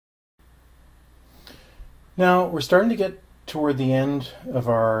Now we're starting to get toward the end of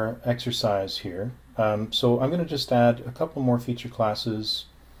our exercise here. So I'm going to just add a couple more feature classes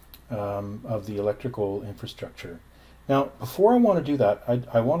of the electrical infrastructure. Now, before I want to do that,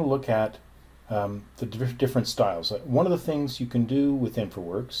 I want to look at the different styles. One of the things you can do with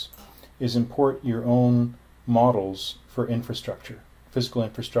InfraWorks is import your own models for infrastructure, physical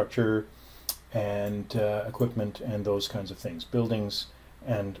infrastructure and equipment and those kinds of things, buildings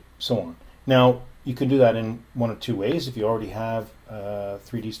and so on. Now, you can do that in one of two ways. If you already have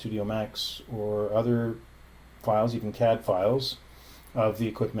 3D Studio Max or other files, even CAD files of the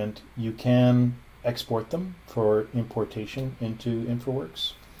equipment, you can export them for importation into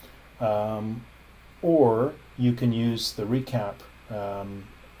InfraWorks. Or you can use the Recap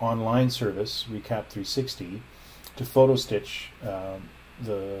online service, Recap 360, to photo stitch a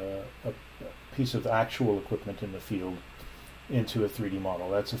piece of actual equipment in the field into a 3D model.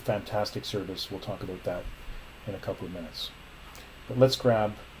 That's a fantastic service. We'll talk about that in a couple of minutes. But let's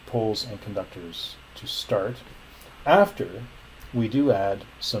grab poles and conductors to start. After we do add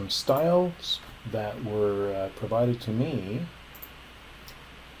some styles that were provided to me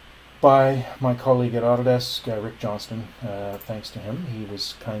by my colleague at Autodesk, Rick Johnston. Thanks to him. He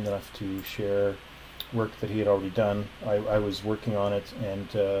was kind enough to share work that he had already done. I was working on it and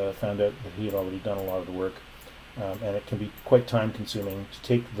found out that he had already done a lot of the work. And it can be quite time consuming to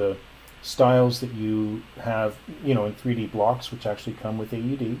take the styles that you have, in 3D blocks, which actually come with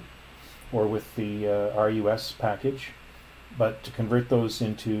AUD or with the RUS package, but to convert those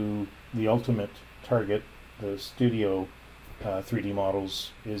into the ultimate target, the studio 3D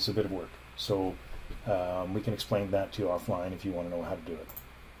models, is a bit of work. So we can explain that to you offline if you want to know how to do it.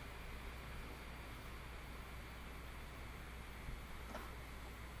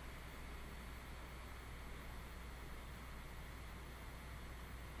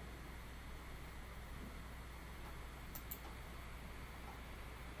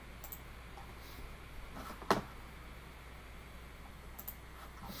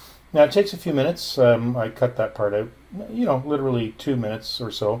 Now it takes a few minutes. I cut that part out, literally 2 minutes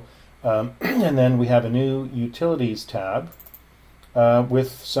or so. And then we have a new Utilities tab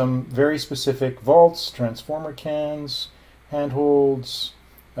with some very specific vaults, transformer cans, handholds,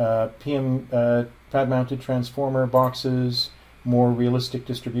 pad-mounted transformer boxes, more realistic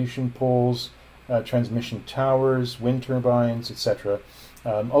distribution poles, transmission towers, wind turbines, etc.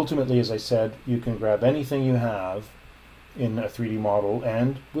 Ultimately, as I said, you can grab anything you have in a 3D model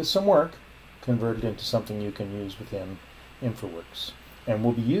and, with some work, convert it into something you can use within InfraWorks. And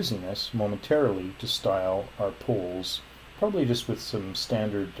we'll be using this momentarily to style our poles, probably just with some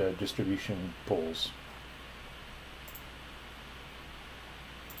standard distribution poles.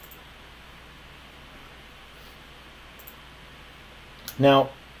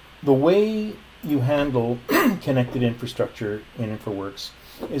 Now, the way you handle connected infrastructure in InfraWorks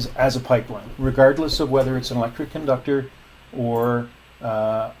is as a pipeline, regardless of whether it's an electric conductor or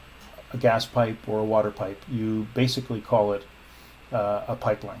a gas pipe or a water pipe. You basically call it a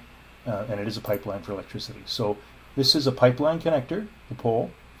pipeline, and it is a pipeline for electricity. So this is a pipeline connector, the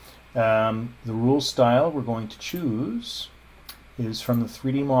pole. The rule style we're going to choose is from the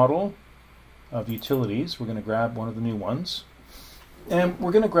 3D model of utilities. We're going to grab one of the new ones. And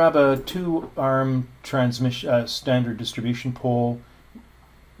we're going to grab a 2-arm transmission standard distribution pole.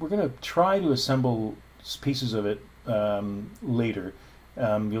 We're going to try to assemble pieces of it later.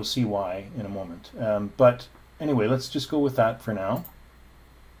 You'll see why in a moment. But anyway, let's just go with that for now.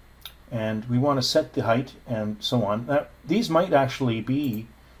 And we want to set the height and so on. Now, these might actually be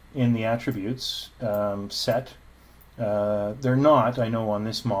in the attributes set. They're not, I know, on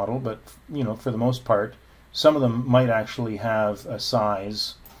this model, but for the most part, some of them might actually have a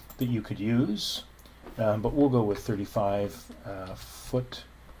size that you could use. But we'll go with 35 foot.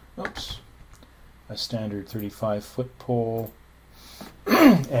 Oops. A standard 35-foot pole,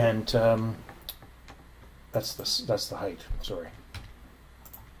 and that's the height. Sorry,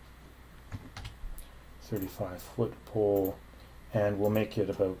 35-foot pole, and we'll make it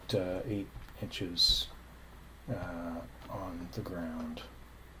about 8 inches on the ground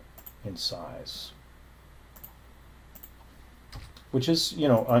in size, which is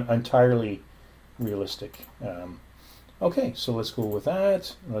entirely realistic. Okay, so let's go with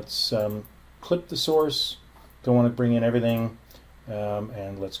that. Let's clip the source. Don't want to bring in everything,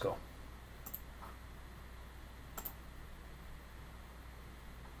 and let's go.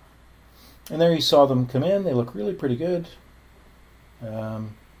 And there you saw them come in. They look really pretty good.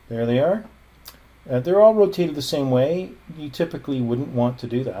 There they are. They're all rotated the same way. You typically wouldn't want to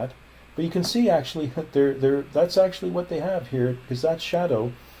do that, but you can see actually that that's actually what they have here, because that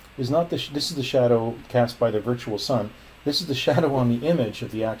shadow is not this is the shadow cast by the virtual sun. This is the shadow on the image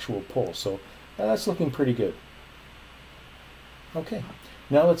of the actual pole. So that's looking pretty good. Okay,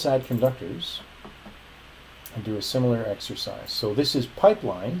 now let's add conductors and do a similar exercise. So this is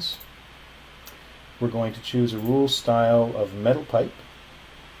pipelines. We're going to choose a rule style of metal pipe.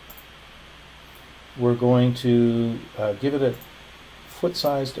 We're going to give it a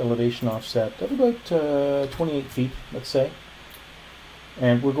foot-sized elevation offset of about 28 feet, let's say.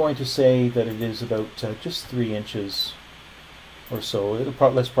 And we're going to say that it is about just 3 inches or so.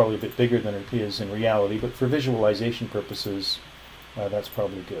 That's probably a bit bigger than it is in reality, but for visualization purposes, that's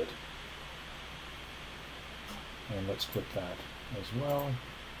probably good. And let's put that as well.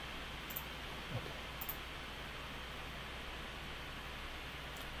 Okay.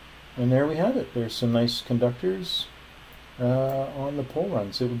 And there we have it. There's some nice conductors on the pole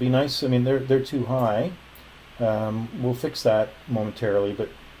runs. It would be nice. I mean, they're too high. We'll fix that momentarily, but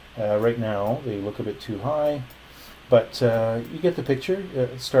right now they look a bit too high. But you get the picture.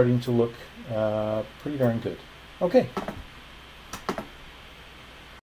 It's starting to look pretty darn good. Okay.